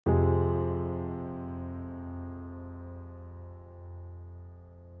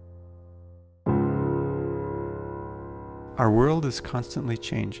Our world is constantly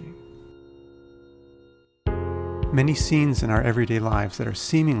changing. Many scenes in our everyday lives that are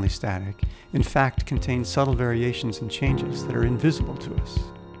seemingly static, in fact, contain subtle variations and changes that are invisible to us.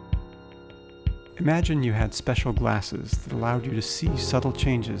 Imagine you had special glasses that allowed you to see subtle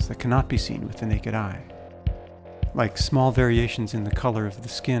changes that cannot be seen with the naked eye, like small variations in the color of the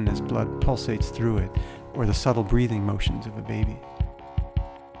skin as blood pulsates through it, or the subtle breathing motions of a baby.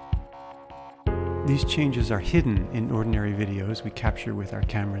 These changes are hidden in ordinary videos we capture with our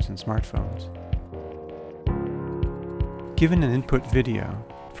cameras and smartphones. Given an input video,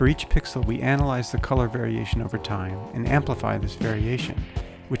 for each pixel we analyze the color variation over time and amplify this variation,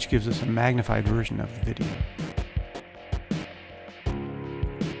 which gives us a magnified version of the video.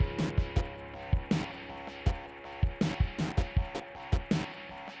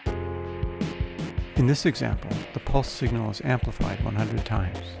 In this example, the pulse signal is amplified 100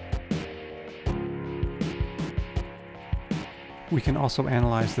 times. We can also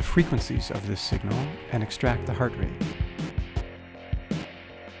analyze the frequencies of this signal and extract the heart rate.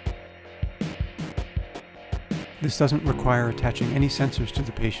 This doesn't require attaching any sensors to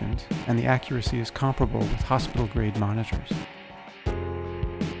the patient, and the accuracy is comparable with hospital-grade monitors.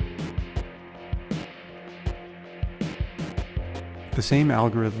 The same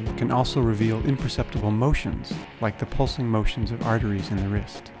algorithm can also reveal imperceptible motions, like the pulsing motions of arteries in the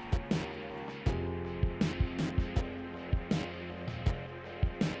wrist.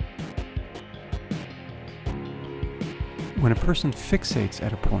 When a person fixates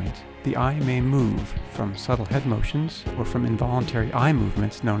at a point, the eye may move from subtle head motions or from involuntary eye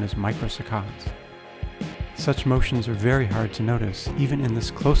movements known as microsaccades. Such motions are very hard to notice even in this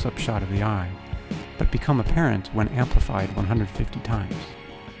close-up shot of the eye, but become apparent when amplified 150 times.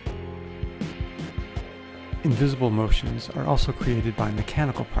 Invisible motions are also created by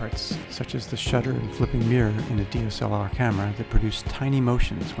mechanical parts, such as the shutter and flipping mirror in a DSLR camera that produce tiny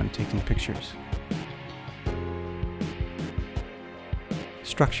motions when taking pictures.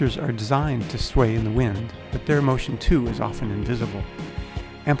 Structures are designed to sway in the wind, but their motion too is often invisible.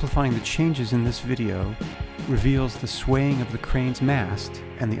 Amplifying the changes in this video reveals the swaying of the crane's mast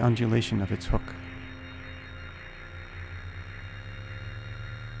and the undulation of its hook.